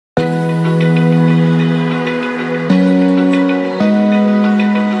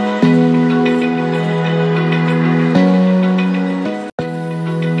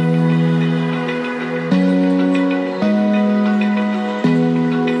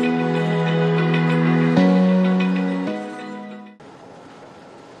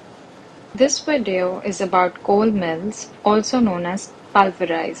This video is about coal mills, also known as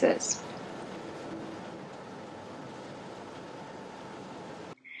pulverizers.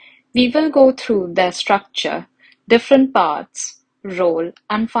 We will go through their structure, different parts, role,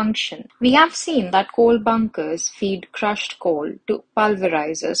 and function. We have seen that coal bunkers feed crushed coal to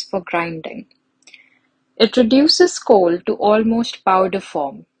pulverizers for grinding. It reduces coal to almost powder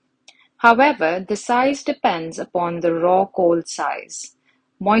form. However, the size depends upon the raw coal size,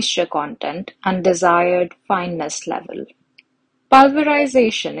 moisture content, and desired fineness level.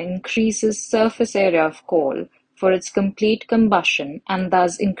 Pulverization increases surface area of coal for its complete combustion and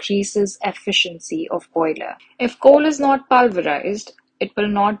thus increases efficiency of boiler. If coal is not pulverized, it will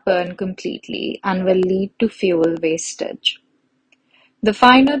not burn completely and will lead to fuel wastage. The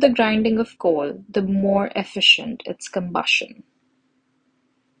finer the grinding of coal, the more efficient its combustion.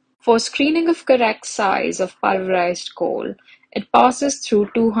 For screening of correct size of pulverized coal, it passes through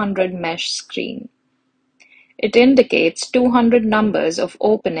 200 mesh screen. It indicates 200 numbers of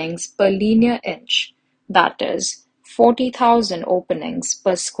openings per linear inch, that is, 40,000 openings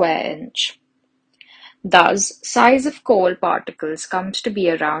per square inch. Thus, size of coal particles comes to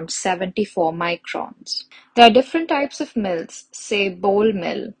be around 74 microns. There are different types of mills, say ball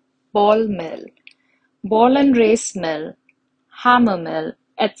mill, ball and race mill, hammer mill,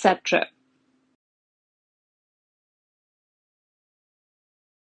 etc.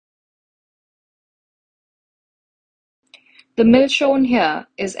 The mill shown here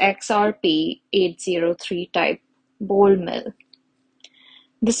is XRP 803 type ball mill.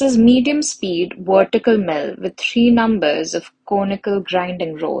 This is medium speed vertical mill with 3 numbers of conical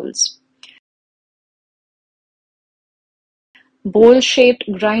grinding rolls. Bowl-shaped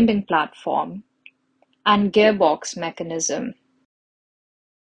grinding platform and gearbox mechanism.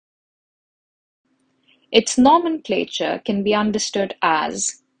 Its nomenclature can be understood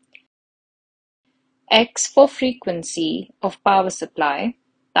as X for frequency of power supply,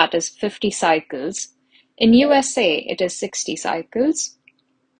 that is 50 cycles. In USA, it is 60 cycles.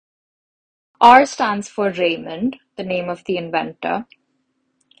 R stands for Raymond, the name of the inventor.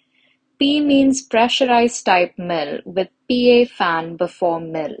 P means pressurized type mill with PA fan before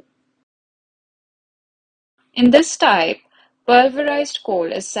mill. In this type, pulverized coal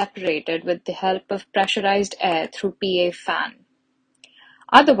is separated with the help of pressurized air through PA fan.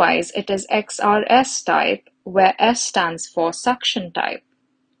 Otherwise, it is XRS type, where S stands for suction type.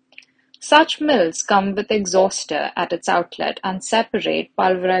 Such mills come with exhauster at its outlet and separate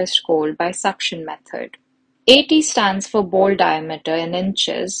pulverized coal by suction method. 80 stands for bowl diameter in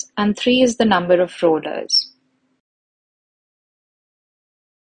inches and 3 is the number of rollers.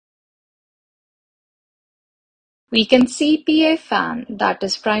 We can see PA fan, that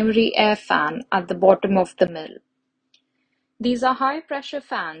is primary air fan, at the bottom of the mill. These are high pressure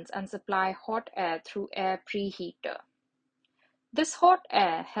fans and supply hot air through air preheater. This hot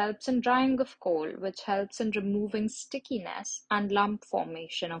air helps in drying of coal, which helps in removing stickiness and lump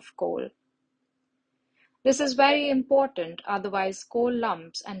formation of coal. This is very important, otherwise coal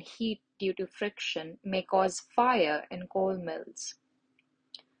lumps and heat due to friction may cause fire in coal mills.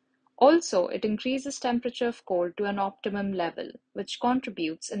 Also, it increases temperature of coal to an optimum level, which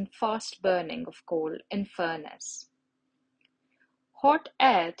contributes in fast burning of coal in furnace. Hot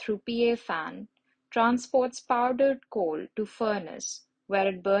air through PA fan transports powdered coal to furnace, where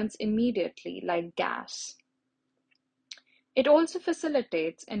it burns immediately like gas. It also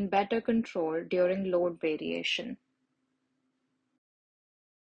facilitates in better control during load variation.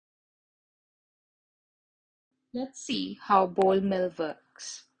 Let's see how bowl mill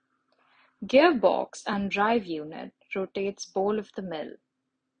works. Gearbox and drive unit rotates bowl of the mill.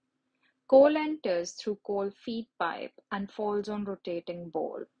 Coal enters through coal feed pipe and falls on rotating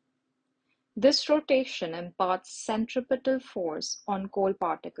bowl. This rotation imparts centripetal force on coal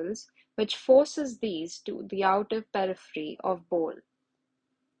particles, which forces these to the outer periphery of bowl.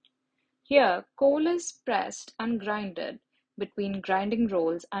 Here, coal is pressed and grinded between grinding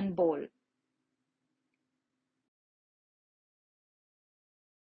rolls and bowl.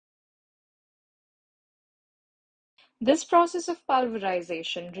 This process of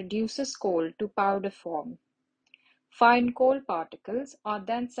pulverization reduces coal to powder form. Fine coal particles are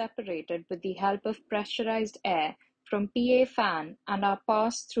then separated with the help of pressurized air from PA fan and are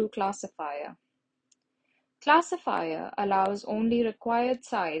passed through classifier. Classifier allows only required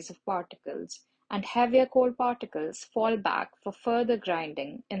size of particles, and heavier coal particles fall back for further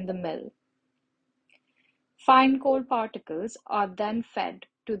grinding in the mill. Fine coal particles are then fed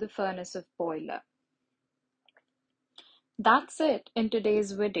to the furnace of boiler. That's it in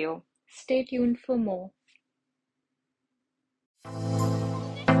today's video. Stay tuned for more.